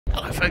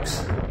Hello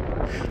folks,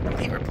 I'm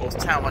here at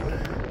Porthtowan.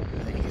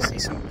 You can see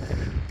some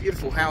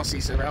beautiful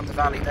houses around the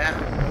valley there.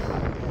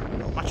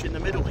 Not much in the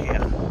middle here.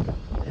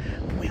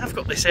 But we have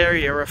got this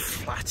area of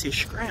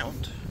flattish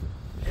ground.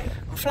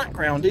 And flat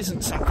ground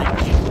isn't something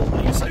you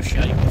normally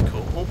associate with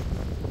Cornwall.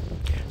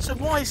 So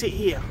why is it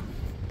here?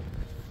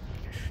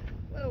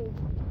 Well,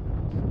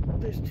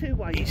 there's two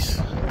ways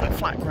that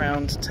flat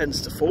ground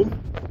tends to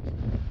form.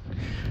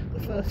 The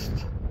first,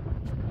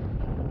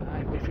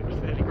 if it was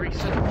fairly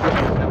recent,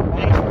 that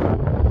way.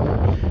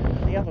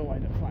 The other way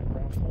that flat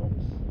ground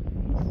forms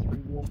is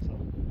through water.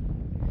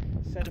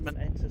 Sediment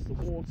enters the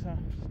water.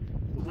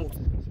 The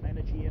water's got some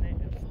energy in it.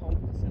 It will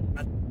hold the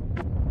sediment.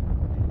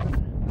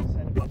 That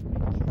sediment will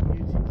be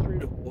distributed through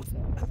the water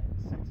and then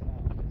settle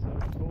out of its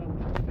own accord.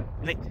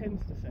 And it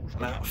tends to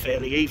settle out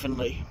fairly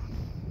evenly.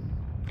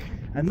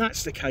 And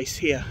that's the case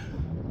here.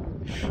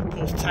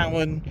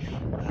 Porthtowan,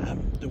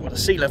 the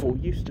sea level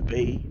used to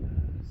be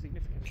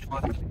significantly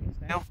higher than it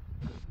is now.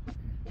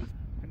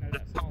 I know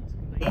that's hard to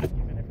believe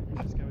given everything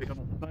that's going on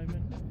at the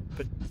moment,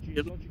 but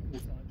geological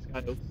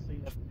timescales, sea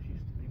levels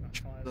used to be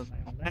much higher than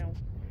they are now.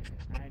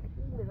 And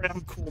all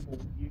around Cornwall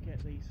you get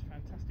these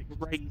fantastic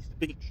raised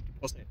beach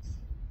deposits,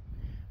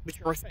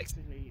 which are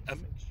effectively a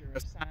mixture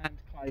of sand,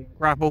 clay and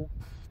gravel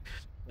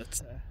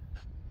that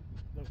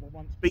were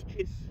once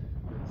beaches.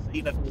 The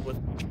sea level was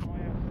much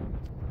higher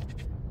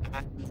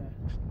and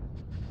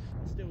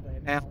still there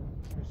now,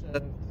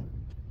 preserved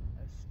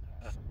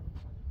as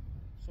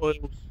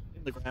soils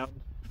in the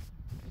ground,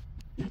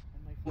 and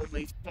they form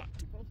these flat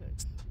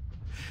deposits.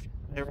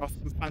 There are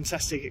some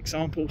fantastic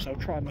examples. I'll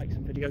try and make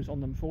some videos on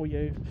them for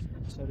you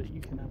so that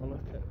you can have a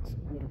look at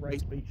what a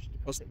raised beach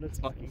deposit looks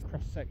like in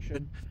cross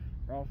section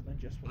rather than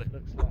just what it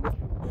looks like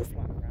on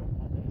flat ground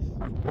like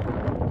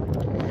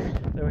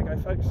this. There we go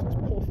folks, it's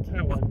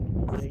Porthtowan,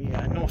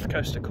 the north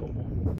coast of Cornwall.